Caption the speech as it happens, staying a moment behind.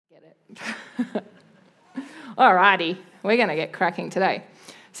yet. Alrighty, we're going to get cracking today.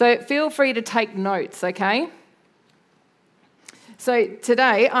 So feel free to take notes, okay? So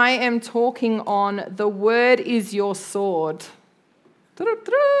today I am talking on the word is your sword.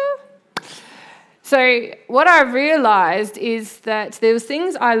 So what I realised is that there was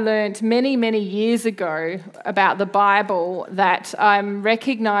things I learnt many, many years ago about the Bible that I'm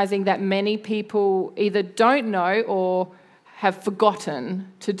recognising that many people either don't know or have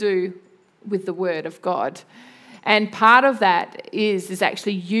forgotten to do with the Word of God. And part of that is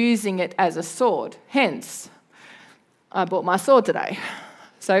actually using it as a sword. Hence, I bought my sword today.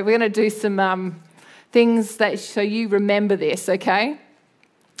 So we're going to do some things so you remember this, okay?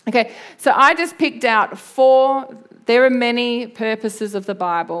 Okay, so I just picked out 4. There are many purposes of the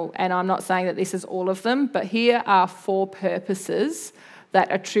Bible, and I'm not saying that this is all of them, but here are 4 purposes that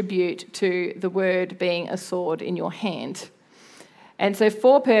attribute to the word being a sword in your hand. And so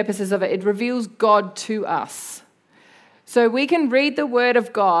 4 purposes of it. It reveals God to us. So we can read the word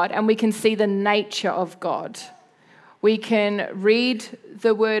of God and we can see the nature of God. We can read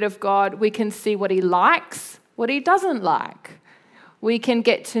the word of God, we can see what he likes, what he doesn't like. We can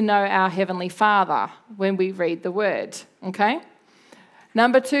get to know our Heavenly Father when we read the word, okay?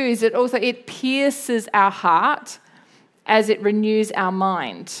 Number 2 is it pierces our heart as it renews our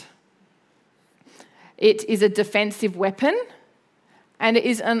mind. It is a defensive weapon and it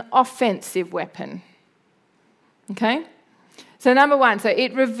is an offensive weapon, okay? So number 1, so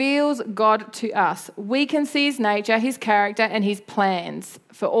it reveals God to us. We can see his nature, his character, and his plans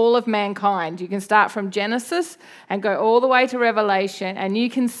for all of mankind. You can start from Genesis and go all the way to Revelation, and you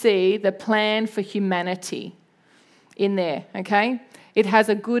can see the plan for humanity in there, okay? It has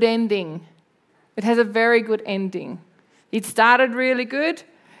a good ending. It has a very good ending. It started really good.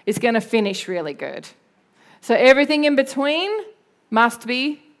 It's going to finish really good. So everything in between must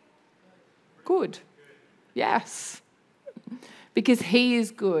be good. Yes. Because he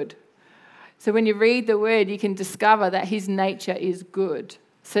is good. So when you read the word, you can discover that his nature is good.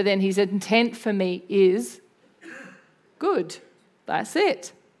 So then his intent for me is good. That's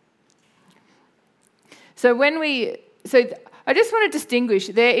it. So I just want to distinguish,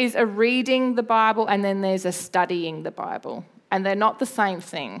 there is a reading the Bible and then there's a studying the Bible. And they're not the same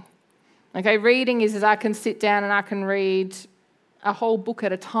thing. Okay, reading is I can sit down and I can read a whole book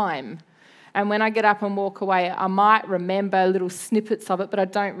at a time. And when I get up and walk away, I might remember little snippets of it, but I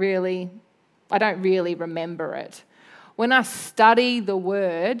don't really remember it. When I study the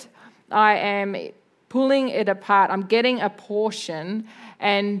word, I am pulling it apart. I'm getting a portion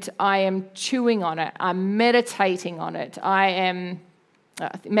and I am chewing on it. I'm meditating on it. To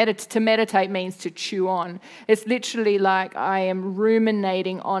meditate means to chew on. It's literally like I am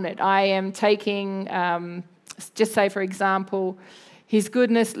ruminating on it. I am taking, just say for example, his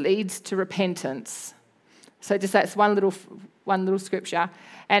goodness leads to repentance. So just that's one little scripture.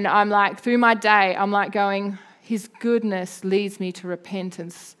 And I'm like, through my day, I'm like going, his goodness leads me to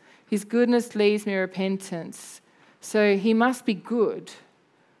repentance. His goodness leads me to repentance. So he must be good.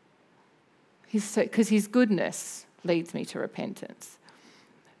 Because his goodness leads me to repentance.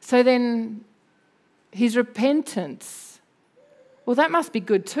 So then his repentance, well, that must be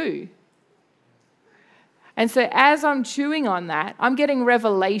good too. And so as I'm chewing on that, I'm getting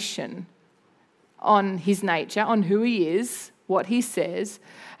revelation on his nature, on who he is, what he says.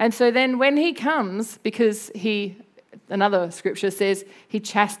 And so then when he comes, because another scripture says he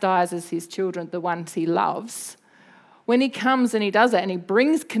chastises his children, the ones he loves. When he comes and he does that and he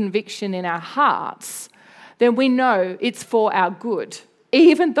brings conviction in our hearts, then we know it's for our good,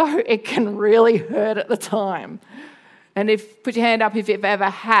 even though it can really hurt at the time. And put your hand up if you've ever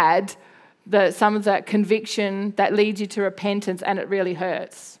had some of that conviction that leads you to repentance and it really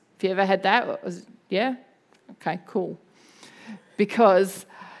hurts. Have you ever had that? Yeah? Okay, cool. Because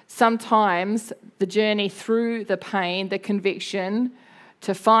sometimes the journey through the pain, the conviction,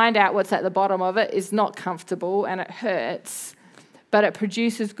 to find out what's at the bottom of it is not comfortable and it hurts, but it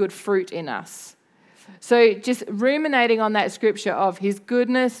produces good fruit in us. So just ruminating on that scripture of his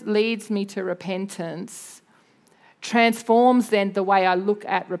goodness leads me to repentance transforms then the way I look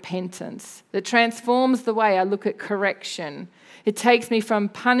at repentance. It transforms the way I look at correction. It takes me from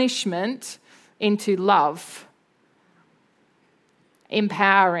punishment into love,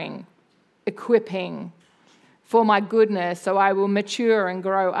 empowering, equipping for my goodness so I will mature and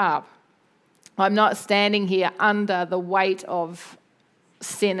grow up. I'm not standing here under the weight of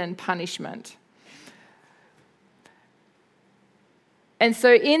sin and punishment. And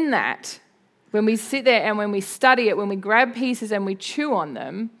so in that, when we sit there and when we study it, when we grab pieces and we chew on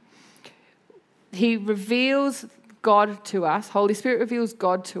them, he reveals God to us. Holy Spirit reveals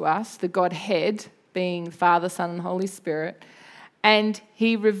God to us, the Godhead being Father, Son, and Holy Spirit. And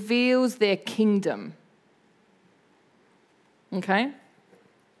he reveals their kingdom. Okay?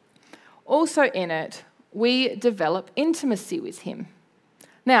 Also in it, we develop intimacy with him.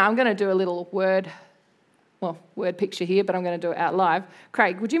 Now, I'm going to do a little word picture here, but I'm going to do it out live.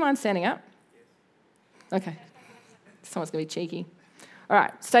 Craig, would you mind standing up? Yes. Okay. Someone's going to be cheeky. All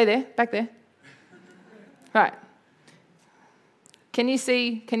right, stay there, back there. All right. Can you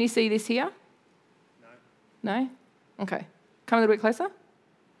see this here? No. No? Okay. Come a little bit closer.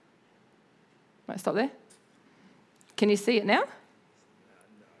 Right, stop there. Can you see it now?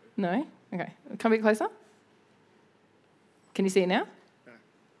 No? Okay. Come a bit closer. Can you see it now?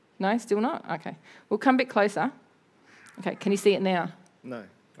 No, still not? Okay. Well, come a bit closer. Okay, can you see it now? No,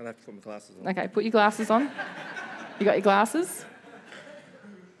 I'd have to put my glasses on. Okay, put your glasses on. You got your glasses?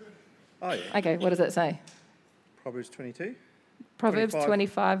 Oh, yeah. Okay, what does that say? Proverbs 22. Proverbs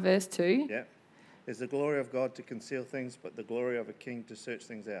 25, verse 2. Yeah. It's the glory of God to conceal things, but the glory of a king to search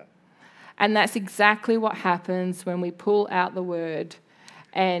things out. And that's exactly what happens when we pull out the word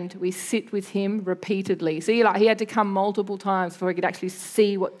and we sit with him repeatedly. See, he had to come multiple times before he could actually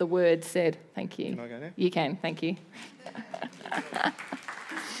see what the word said. Thank you. Can I go now? You can, thank you.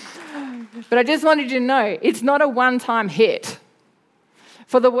 But I just wanted you to know, it's not a one-time hit.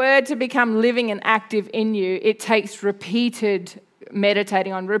 For the word to become living and active in you, it takes repeated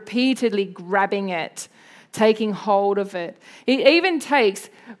meditating on, repeatedly grabbing it, taking hold of it. It even takes,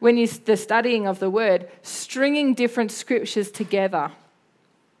 when you're the studying of the word, stringing different scriptures together.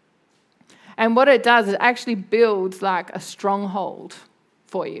 And what it does, it actually builds like a stronghold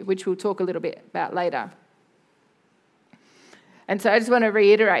for you, which we'll talk a little bit about later. And so I just want to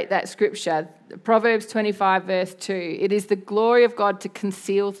reiterate that scripture, Proverbs 25, verse 2. It is the glory of God to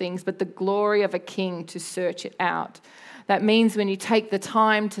conceal things, but the glory of a king to search it out. That means when you take the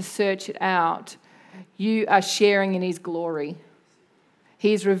time to search it out, you are sharing in his glory.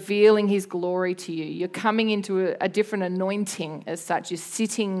 He's revealing his glory to you. You're coming into a different anointing as such. You're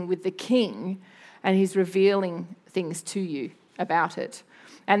sitting with the king and he's revealing things to you about it.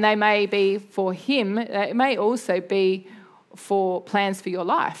 And they may be for him. It may also be for plans for your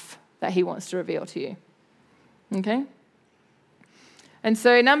life that he wants to reveal to you. Okay? And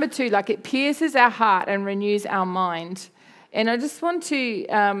so number 2, like it pierces our heart and renews our mind. And I just want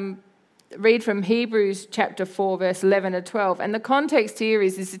to read from Hebrews chapter 4, verse 11 to 12. And the context here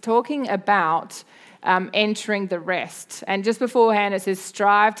is talking about entering the rest. And just beforehand it says,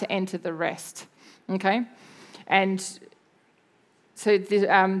 strive to enter the rest. Okay? And so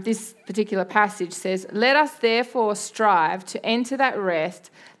this particular passage says, let us therefore strive to enter that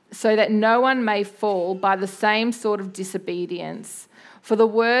rest so that no one may fall by the same sort of disobedience. For the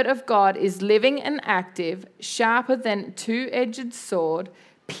word of God is living and active, sharper than a two-edged sword,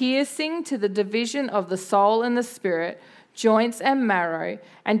 piercing to the division of the soul and the spirit, joints and marrow,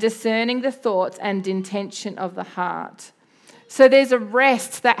 and discerning the thoughts and intention of the heart. So there's a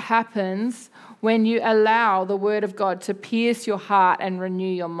rest that happens when you allow the word of God to pierce your heart and renew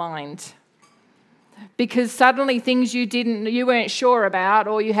your mind. Because suddenly things you weren't sure about,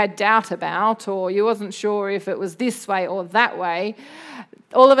 or you had doubt about, or you wasn't sure if it was this way or that way,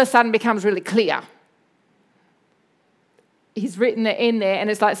 all of a sudden becomes really clear. He's written it in there, and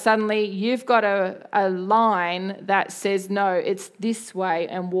it's like suddenly you've got a line that says, no, it's this way,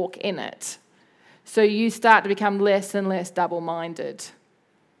 and walk in it. So you start to become less and less double-minded.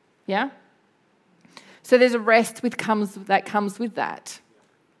 Yeah? So there's a rest that comes with that.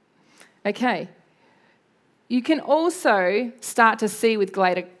 Okay. You can also start to see with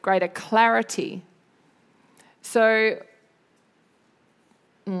greater clarity. So,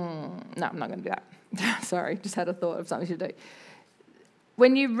 no, I'm not going to do that. Sorry, just had a thought of something to do.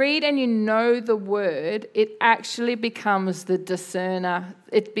 When you read and you know the word, it actually becomes the discerner,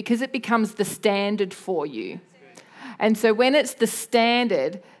 because it becomes the standard for you. And so when it's the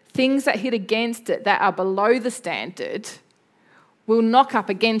standard, things that hit against it that are below the standard will knock up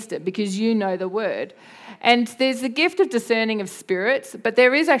against it because you know the word. And there's the gift of discerning of spirits, but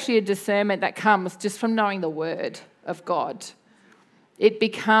there is actually a discernment that comes just from knowing the word of God. It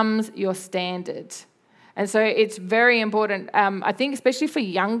becomes your standard. And so it's very important, I think, especially for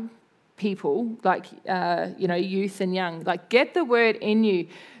young people, like, youth and young, like get the word in you,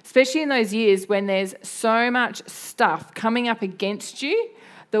 especially in those years when there's so much stuff coming up against you.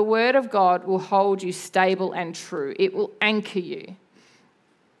 The word of God will hold you stable and true. It will anchor you.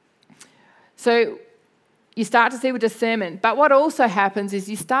 So you start to see with discernment. But what also happens is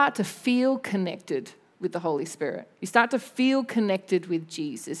you start to feel connected with the Holy Spirit. You start to feel connected with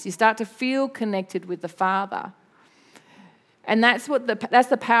Jesus. You start to feel connected with the Father. And that's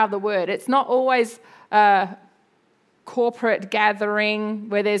the power of the word. It's not always a corporate gathering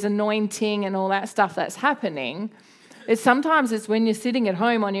where there's anointing and all that stuff that's happening. Sometimes it's when you're sitting at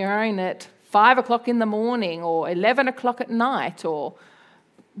home on your own at 5 o'clock in the morning or 11 o'clock at night or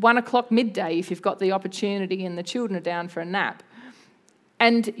 1 o'clock midday if you've got the opportunity and the children are down for a nap.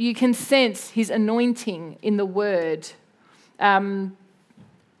 And you can sense his anointing in the word.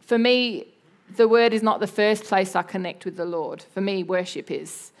 For me, the word is not the first place I connect with the Lord. For me, worship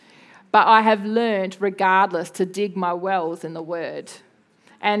is. But I have learned, regardless, to dig my wells in the word.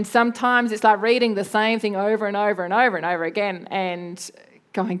 And sometimes it's like reading the same thing over and over and over and over again and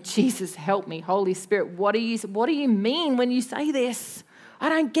going, Jesus, help me, Holy Spirit, what do you mean when you say this? I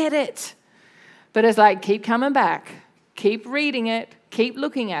don't get it. But it's like, keep coming back, keep reading it, keep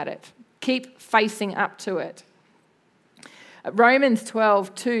looking at it, keep facing up to it. Romans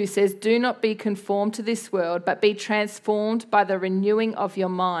 12:2 says, do not be conformed to this world, but be transformed by the renewing of your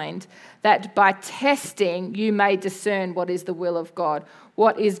mind, that by testing you may discern what is the will of God,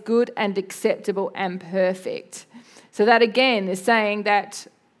 what is good and acceptable and perfect. So that again is saying that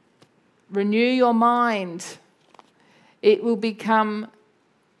renew your mind. It will become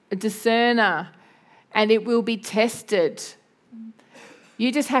a discerner and it will be tested.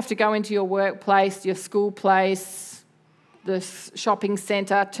 You just have to go into your workplace, your school place, the shopping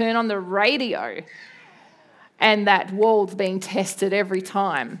centre, turn on the radio, and that wall's being tested every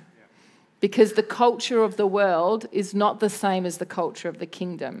time. Because the culture of the world is not the same as the culture of the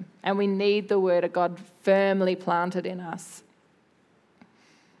kingdom. And we need the word of God firmly planted in us.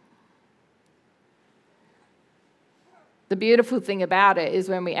 The beautiful thing about it is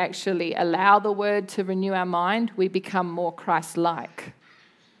when we actually allow the word to renew our mind, we become more Christ-like.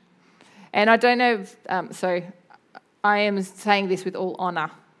 And I don't know, so I am saying this with all honour,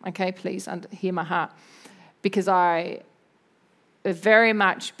 okay? Please hear my heart. Because I have very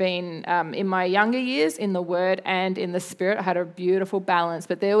much been, in my younger years, in the word and in the spirit, I had a beautiful balance.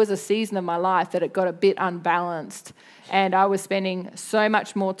 But there was a season of my life that it got a bit unbalanced. And I was spending so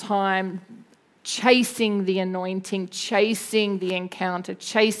much more time chasing the anointing, chasing the encounter,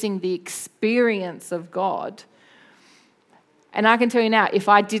 chasing the experience of God. And I can tell you now, if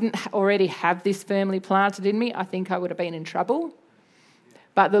I didn't already have this firmly planted in me, I think I would have been in trouble.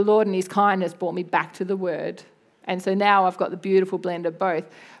 But the Lord in his kindness brought me back to the word. And so now I've got the beautiful blend of both.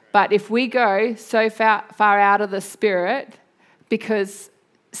 But if we go so far out of the spirit, because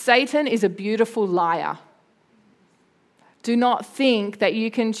Satan is a beautiful liar. Do not think that you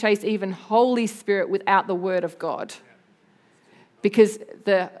can chase even Holy Spirit without the word of God. Because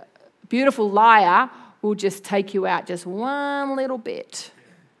the beautiful liar will just take you out just one little bit.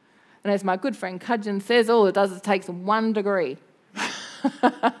 And as my good friend Cudgeon says, all it does is takes 1 degree.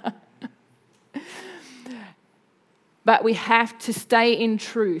 But we have to stay in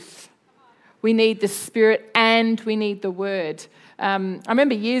truth. We need the Spirit and we need the Word. I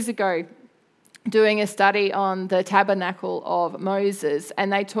remember years ago doing a study on the tabernacle of Moses,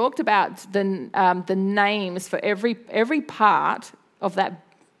 and they talked about the names for every part of that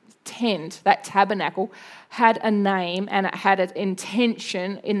tent, that tabernacle, had a name and it had an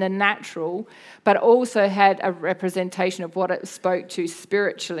intention in the natural, but also had a representation of what it spoke to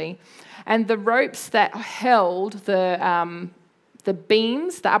spiritually. And the ropes that held the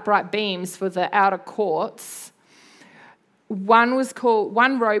beams, the upright beams for the outer courts, one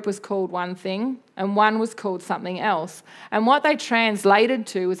rope was called one thing and one was called something else. And what they translated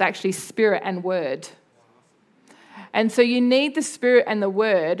to was actually spirit and word. And so you need the Spirit and the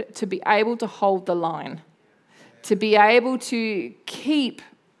Word to be able to hold the line, to be able to keep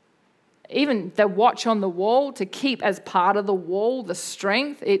even the watch on the wall, to keep as part of the wall the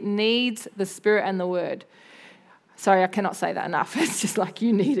strength. It needs the Spirit and the Word. Sorry, I cannot say that enough. It's just like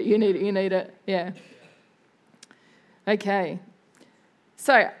you need it. Yeah. Okay.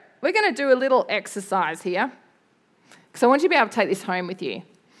 So we're going to do a little exercise here because I want you to be able to take this home with you.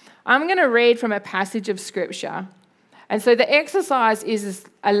 I'm going to read from a passage of Scripture. And so the exercise is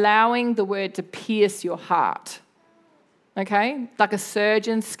allowing the word to pierce your heart, okay? Like a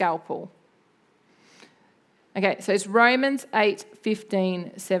surgeon's scalpel. Okay, so it's Romans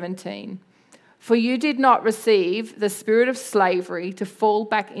 8:15-17. For you did not receive the spirit of slavery to fall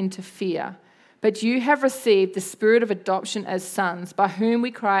back into fear, but you have received the spirit of adoption as sons, by whom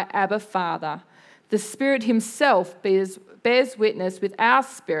we cry, Abba, Father. The Spirit himself bears witness with our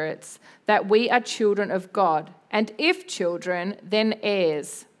spirits that we are children of God. And if children, then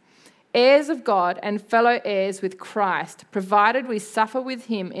heirs. Heirs of God and fellow heirs with Christ, provided we suffer with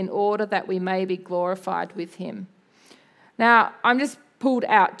him in order that we may be glorified with him. Now, I'm just pulled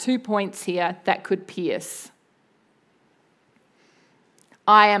out 2 points here that could pierce.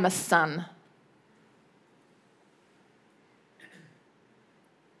 I am a son.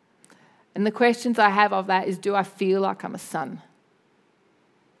 And the questions I have of that is, do I feel like I'm a son?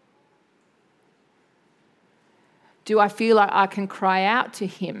 Do I feel like I can cry out to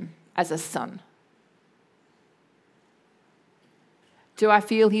him as a son? Do I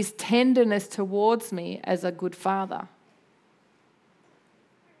feel his tenderness towards me as a good father?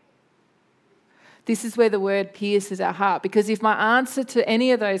 This is where the word pierces our heart, because if my answer to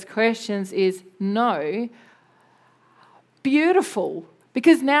any of those questions is no, beautiful,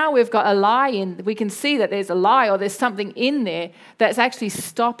 because now we've got a lie in, we can see that there's a lie or there's something in there that's actually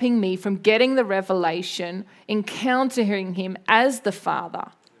stopping me from getting the revelation, encountering him as the Father,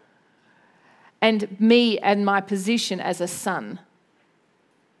 and me and my position as a son.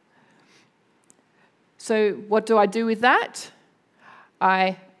 So what do I do with that?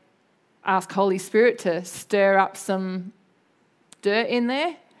 I ask Holy Spirit to stir up some dirt in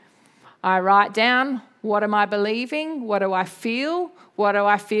there. I write down, what am I believing? What do I feel? What do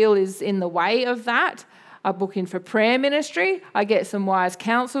I feel is in the way of that? I book in for prayer ministry. I get some wise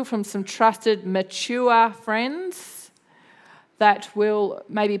counsel from some trusted, mature friends that will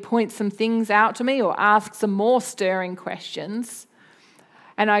maybe point some things out to me or ask some more stirring questions.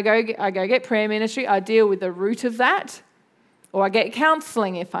 And I go get prayer ministry. I deal with the root of that, or I get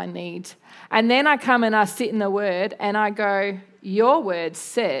counselling if I need. And then I come and I sit in the Word and I go, your Word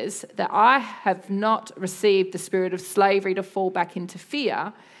says that I have not received the spirit of slavery to fall back into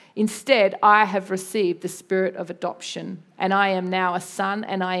fear. Instead, I have received the spirit of adoption, and I am now a son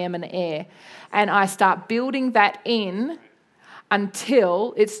and I am an heir. And I start building that in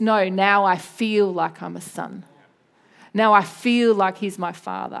until it's no, now I feel like I'm a son. Now I feel like he's my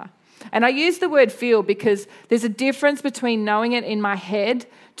father. And I use the word feel because there's a difference between knowing it in my head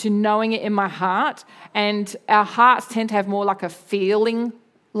to knowing it in my heart. And our hearts tend to have more like a feeling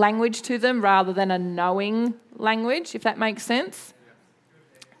language to them rather than a knowing language, if that makes sense.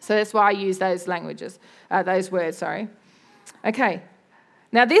 So that's why I use those words. Okay.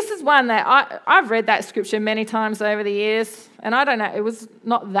 Now this is one that I've read that scripture many times over the years. And I don't know, it was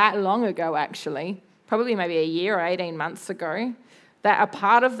not that long ago actually. Probably maybe a year or 18 months ago, that a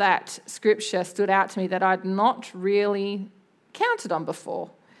part of that scripture stood out to me that I'd not really counted on before.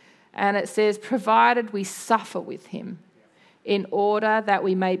 And it says, provided we suffer with him in order that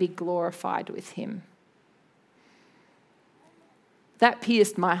we may be glorified with him. That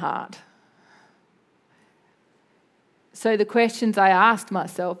pierced my heart. So the questions I asked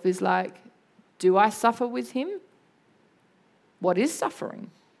myself is like, do I suffer with him? What is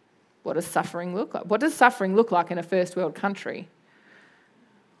suffering? What does suffering look like? What does suffering look like in a first world country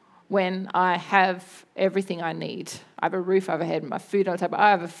when I have everything I need? I have a roof overhead, my food on the table. I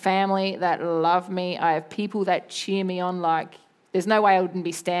have a family that love me. I have people that cheer me on. Like, there's no way I wouldn't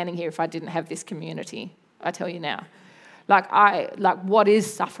be standing here if I didn't have this community. I tell you now. What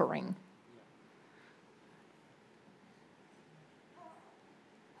is suffering?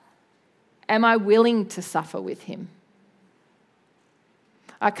 Am I willing to suffer with him?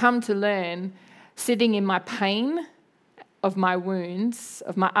 I come to learn, sitting in my pain of my wounds,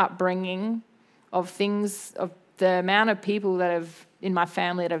 of my upbringing, of things, of the amount of people that have in my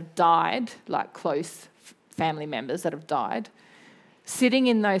family that have died, like close family members that have died, sitting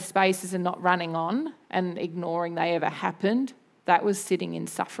in those spaces and not running on and ignoring they ever happened, that was sitting in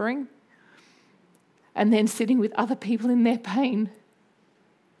suffering. And then sitting with other people in their pain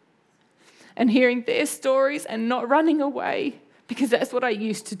and hearing their stories and not running away. Because that's what I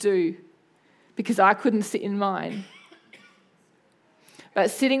used to do, because I couldn't sit in mine. But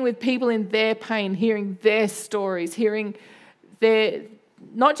sitting with people in their pain, hearing their stories, hearing their,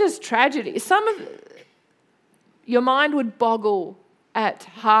 not just tragedy, your mind would boggle at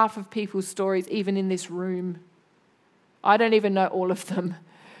half of people's stories, even in this room. I don't even know all of them.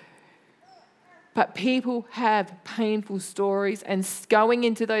 But people have painful stories, and going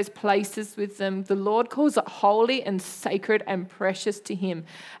into those places with them, the Lord calls it holy and sacred and precious to him.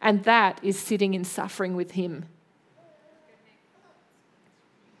 And that is sitting in suffering with him.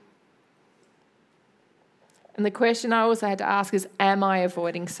 And the question I also had to ask is, am I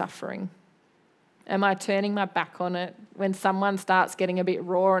avoiding suffering? Am I turning my back on it when someone starts getting a bit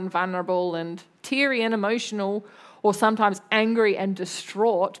raw and vulnerable and teary and emotional, or sometimes angry and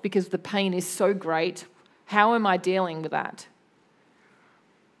distraught because the pain is so great? How am I dealing with that?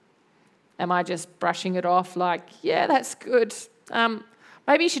 Am I just brushing it off like, yeah, that's good.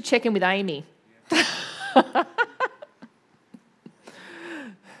 Maybe you should check in with Amy.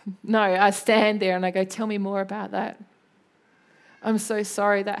 No, I stand there and I go, tell me more about that. I'm so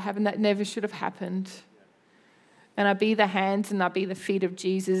sorry that happened. That never should have happened. And I be the hands and I be the feet of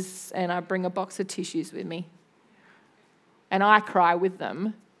Jesus, and I bring a box of tissues with me. And I cry with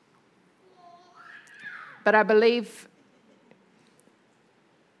them. But I believe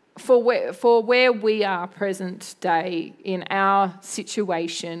for where we are present day, in our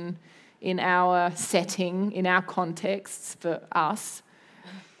situation, in our setting, in our contexts for us,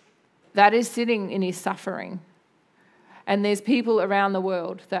 that is sitting in his suffering. And there's people around the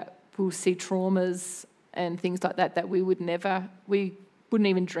world that will see traumas and things like that we wouldn't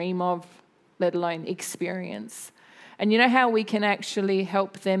even dream of, let alone experience. And you know how we can actually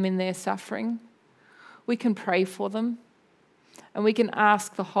help them in their suffering? We can pray for them. And we can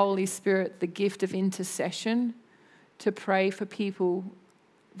ask the Holy Spirit the gift of intercession to pray for people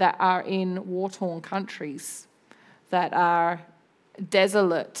that are in war-torn countries, that are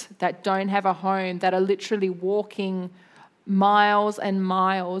desolate, that don't have a home, that are literally walking miles and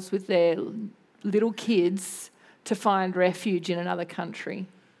miles with their little kids to find refuge in another country.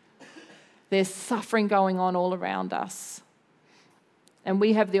 There's suffering going on all around us. And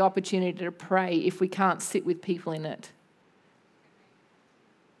we have the opportunity to pray if we can't sit with people in it.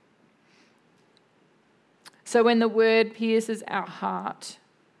 So when the word pierces our heart,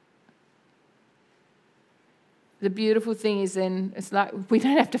 the beautiful thing is then it's like we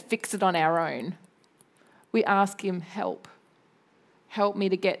don't have to fix it on our own. We ask him, help. Help me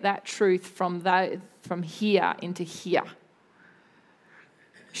to get that truth from here into here.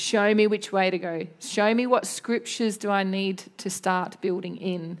 Show me which way to go. Show me what scriptures do I need to start building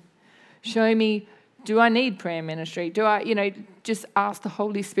in. Show me, do I need prayer ministry? Do I, just ask the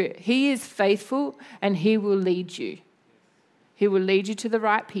Holy Spirit. He is faithful and he will lead you. He will lead you to the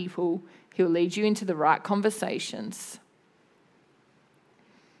right people. He'll lead you into the right conversations.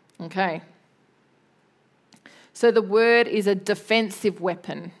 Okay. So the word is a defensive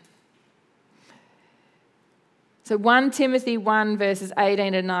weapon. So 1 Timothy 1 verses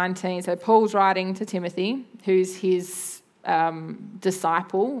 18 to 19. So Paul's writing to Timothy, who's his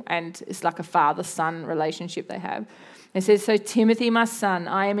disciple, and it's like a father-son relationship they have. It says, so Timothy, my son,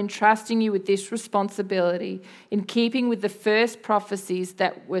 I am entrusting you with this responsibility in keeping with the first prophecies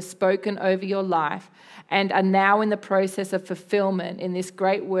that were spoken over your life and are now in the process of fulfillment in this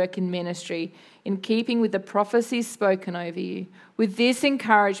great work in ministry, in keeping with the prophecies spoken over you. With this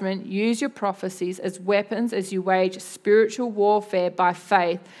encouragement, use your prophecies as weapons as you wage spiritual warfare by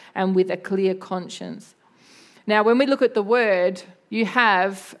faith and with a clear conscience. Now, when we look at the word, you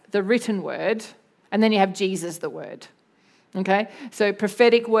have the written word, and then you have Jesus, the word. Okay? So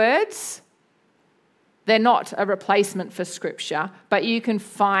prophetic words, they're not a replacement for scripture, but you can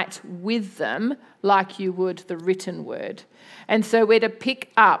fight with them like you would the written word. And so we're to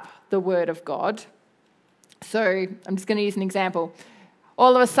pick up the word of God. So I'm just going to use an example.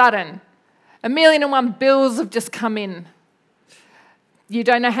 All of a sudden, 1,000,001 bills have just come in. You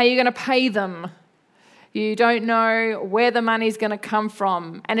don't know how you're going to pay them. You don't know where the money's going to come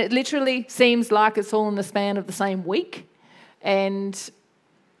from. And it literally seems like it's all in the span of the same week. And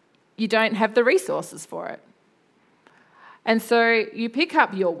you don't have the resources for it. And so you pick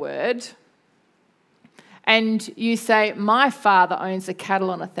up your word and you say, my Father owns the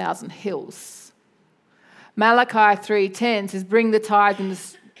cattle on 1,000 hills. Malachi 3:10 says,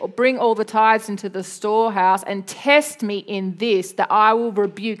 bring all the tithes into the storehouse and test me in this, that I will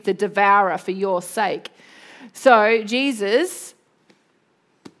rebuke the devourer for your sake. So Jesus,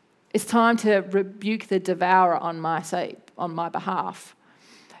 it's time to rebuke the devourer on my sake, on my behalf.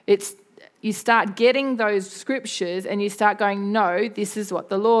 You start getting those scriptures and you start going, no, this is what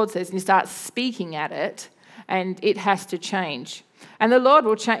the Lord says. And you start speaking at it and it has to change. And the Lord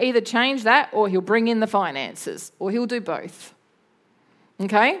will either change that or he'll bring in the finances or he'll do both.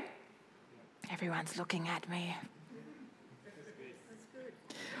 Okay? Everyone's looking at me.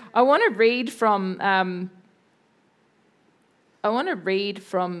 I want to read from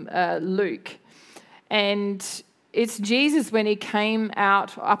Luke. And it's Jesus when he came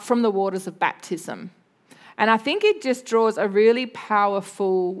up from the waters of baptism. And I think it just draws a really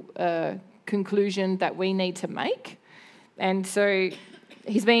powerful conclusion that we need to make. And so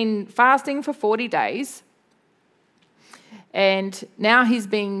he's been fasting for 40 days. And now he's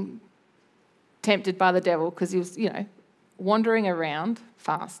being tempted by the devil because he was, wandering around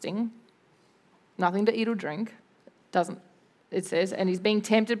fasting. Nothing to eat or drink. It says. And he's being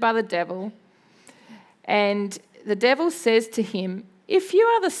tempted by the devil. And the devil says to him, if you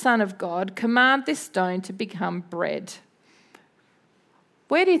are the Son of God, command this stone to become bread.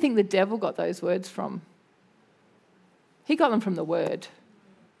 Where do you think the devil got those words from? He got them from the word.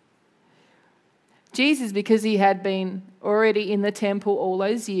 Jesus, because he had been already in the temple all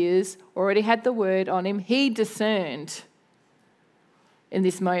those years, already had the word on him, he discerned in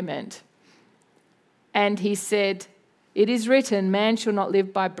this moment. And he said, "It is written, man shall not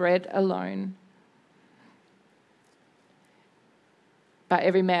live by bread alone, but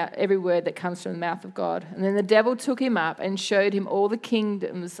every word that comes from the mouth of God." And then the devil took him up and showed him all the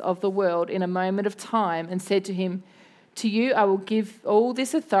kingdoms of the world in a moment of time and said to him, "To you I will give all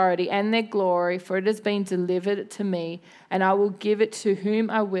this authority and their glory, for it has been delivered to me, and I will give it to whom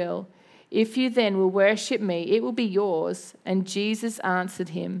I will. If you then will worship me, it will be yours." And Jesus answered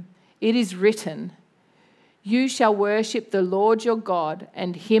him, "It is written, you shall worship the Lord your God,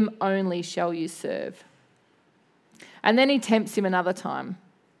 and him only shall you serve." And then he tempts him another time.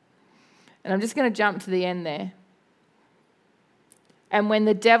 And I'm just going to jump to the end there. "And when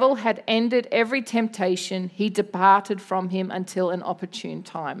the devil had ended every temptation, he departed from him until an opportune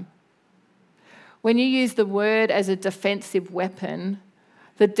time." When you use the word as a defensive weapon,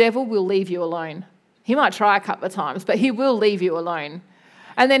 the devil will leave you alone. He might try a couple of times, but he will leave you alone.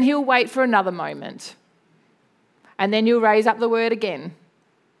 And then he'll wait for another moment. And then you'll raise up the word again.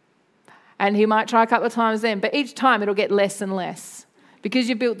 And he might try a couple of times then, but each time it'll get less and less because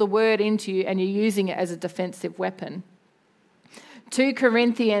you built the word into you and you're using it as a defensive weapon. 2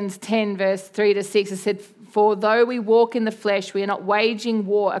 Corinthians 10 verse 3 to 6 has said, "For though we walk in the flesh, we are not waging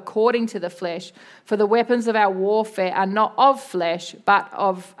war according to the flesh. For the weapons of our warfare are not of flesh, but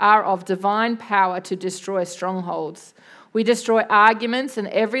are of divine power to destroy strongholds. We destroy arguments and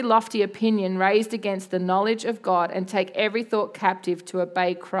every lofty opinion raised against the knowledge of God and take every thought captive to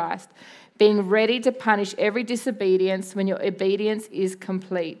obey Christ, being ready to punish every disobedience when your obedience is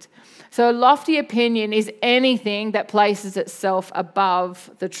complete." So a lofty opinion is anything that places itself above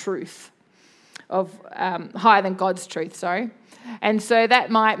the truth, higher than God's truth, sorry. And so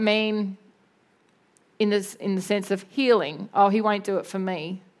that might mean, in the sense of healing, "Oh, he won't do it for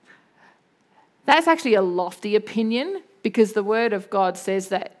me." That's actually a lofty opinion, because the word of God says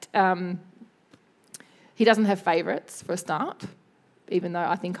that he doesn't have favourites, for a start, even though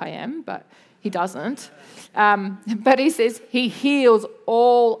I think I am, but he doesn't. But he says he heals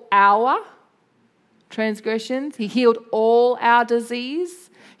all our transgressions. He healed all our disease.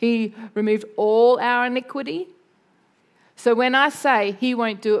 He removed all our iniquity. So when I say he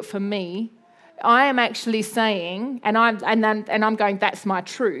won't do it for me, I am actually saying, and I'm going, that's my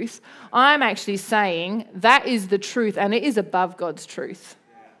truth. I'm actually saying that is the truth, and it is above God's truth.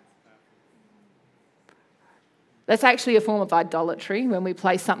 That's actually a form of idolatry when we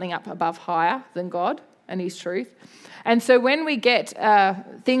place something up above higher than God and his truth. And so when we get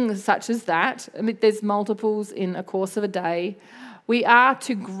things such as that, I mean, there's multiples in a course of a day, we are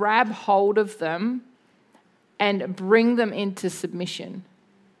to grab hold of them and bring them into submission.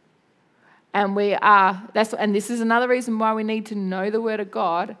 And and this is another reason why we need to know the word of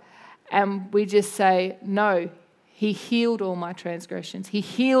God. And we just say, "No, he healed all my transgressions. He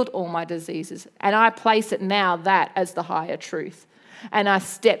healed all my diseases." And I place it now, that as the higher truth. And I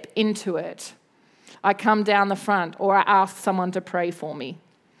step into it. I come down the front, or I ask someone to pray for me.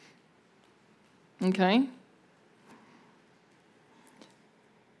 Okay?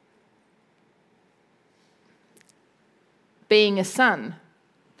 Being a son,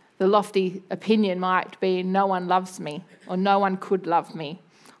 the lofty opinion might be, "No one loves me," or "No one could love me.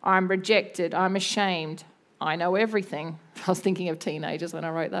 I'm rejected. I'm ashamed. I know everything." I was thinking of teenagers when I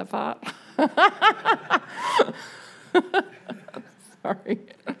wrote that part. Sorry.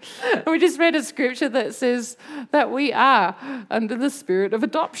 We just read a scripture that says that we are under the spirit of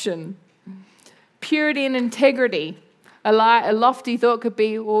adoption. Purity and integrity. A lofty thought could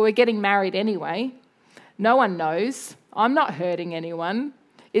be, "Well, we're getting married anyway. No one knows. I'm not hurting anyone.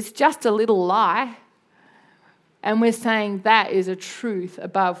 It's just a little lie." And we're saying that is a truth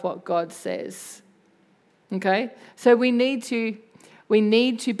above what God says. Okay? So we need to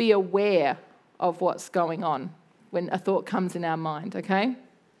be aware of what's going on when a thought comes in our mind, okay?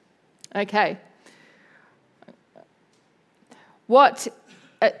 Okay.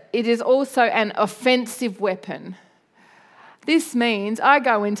 It is also an offensive weapon. This means I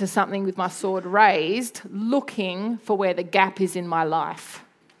go into something with my sword raised, looking for where the gap is in my life.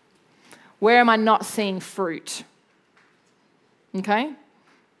 Where am I not seeing fruit? Okay?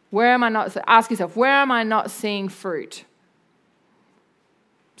 Ask yourself, where am I not seeing fruit?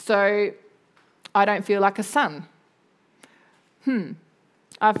 So I don't feel like a son.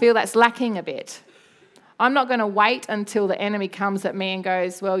 I feel that's lacking a bit. I'm not going to wait until the enemy comes at me and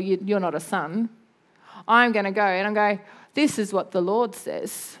goes, "Well, you're not a son." I'm going to go and I'm going, "This is what the Lord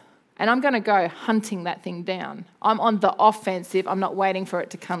says." And I'm going to go hunting that thing down. I'm on the offensive. I'm not waiting for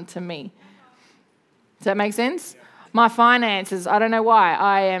it to come to me. Does that make sense? My finances, I don't know why.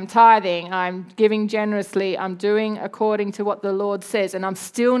 I am tithing, I'm giving generously, I'm doing according to what the Lord says, and I'm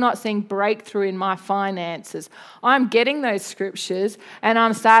still not seeing breakthrough in my finances. I'm getting those scriptures and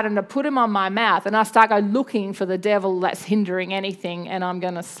I'm starting to put them on my mouth, and I start looking for the devil that's hindering anything, and I'm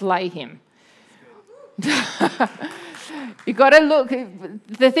going to slay him. You've got to look.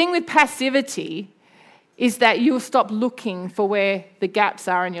 The thing with passivity is that you'll stop looking for where the gaps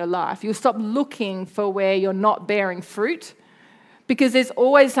are in your life. You'll stop looking for where you're not bearing fruit, because there's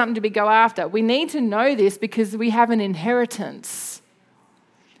always something to be go after. We need to know this because we have an inheritance.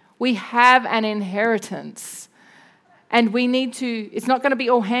 We have an inheritance. And we need to, it's not going to be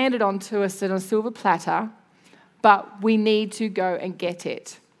all handed on to us on a silver platter, but we need to go and get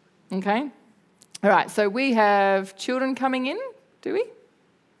it. Okay? All right, so we have children coming in, do we?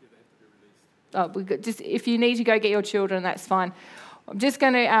 Oh, just if you need to go get your children, that's fine. I'm just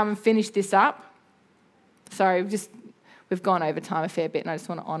going to finish this up. Sorry, we've gone over time a fair bit, and I just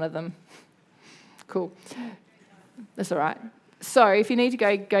want to honour them. Cool. That's all right. So if you need to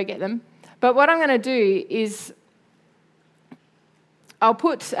go get them. But what I'm going to do is I'll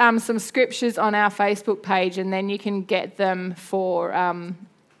put some scriptures on our Facebook page, and then you can get them for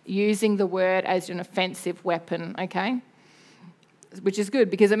using the word as an offensive weapon, okay? Which is good,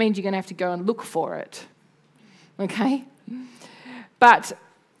 because it means you're going to have to go and look for it, okay? But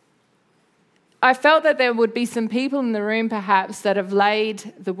I felt that there would be some people in the room perhaps that have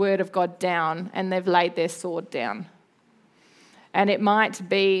laid the word of God down, and they've laid their sword down. And it might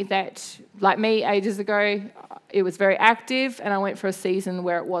be that, like me ages ago, it was very active, and I went for a season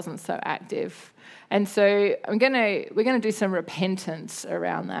where it wasn't so active. And so we're going to do some repentance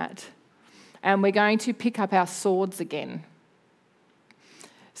around that. And we're going to pick up our swords again.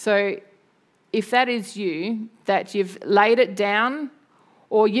 So if that is you, that you've laid it down,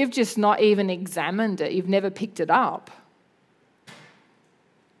 or you've just not even examined it, you've never picked it up,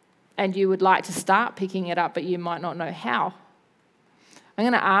 and you would like to start picking it up, but you might not know how, I'm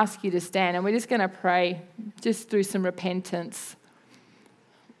going to ask you to stand, and we're just going to pray just through some repentance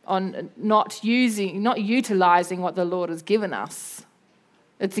on not utilising what the Lord has given us.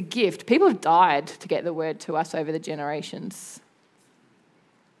 It's a gift. People have died to get the word to us over the generations.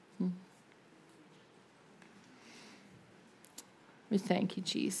 We thank you,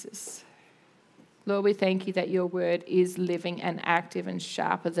 Jesus. Lord, we thank you that your word is living and active and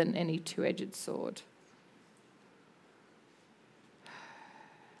sharper than any two-edged sword.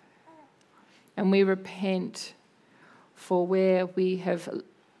 And we repent for where we have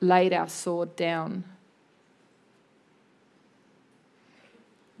laid our sword down.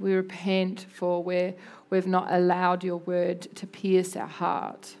 We repent for where we've not allowed your word to pierce our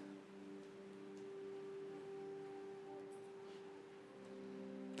heart.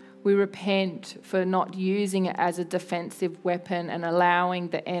 We repent for not using it as a defensive weapon and allowing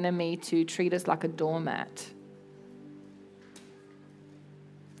the enemy to treat us like a doormat.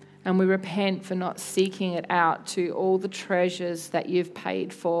 And we repent for not seeking it out to all the treasures that you've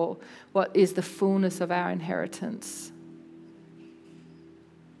paid for, what is the fullness of our inheritance.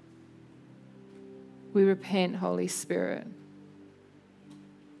 We repent, Holy Spirit.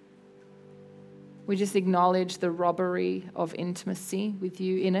 We just acknowledge the robbery of intimacy with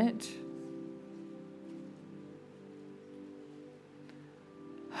you in it.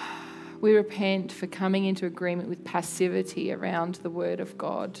 We repent for coming into agreement with passivity around the word of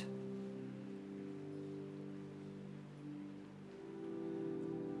God.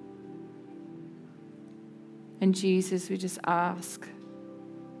 And Jesus, we just ask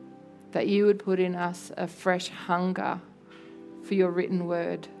that you would put in us a fresh hunger for your written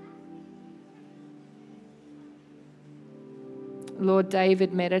word. Lord,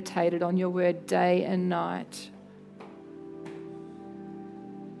 David meditated on your word day and night.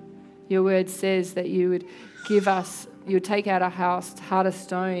 Your word says that you would give us, you would take out our heart of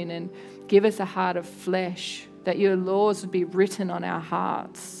stone and give us a heart of flesh, that your laws would be written on our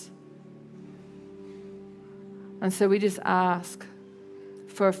hearts. And so we just ask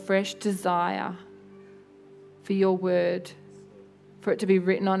for a fresh desire for your word, for it to be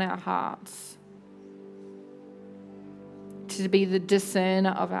written on our hearts, to be the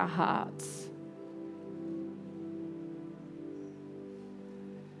discerner of our hearts.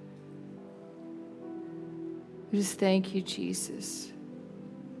 We just thank you, Jesus.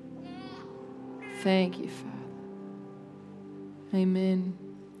 Thank you, Father. Amen.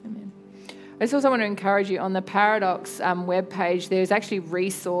 Amen. I just also want to encourage you, on the Paradox webpage, there's actually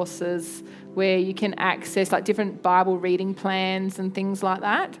resources where you can access like different Bible reading plans and things like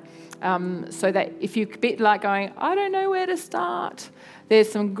that. So that if you're a bit like going, I don't know where to start,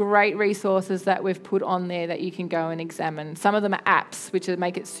 there's some great resources that we've put on there that you can go and examine. Some of them are apps, which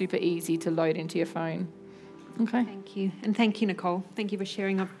make it super easy to load into your phone. Okay. Thank you. And thank you, Nicole. Thank you for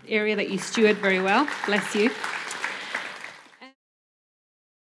sharing an area that you steward very well. Bless you.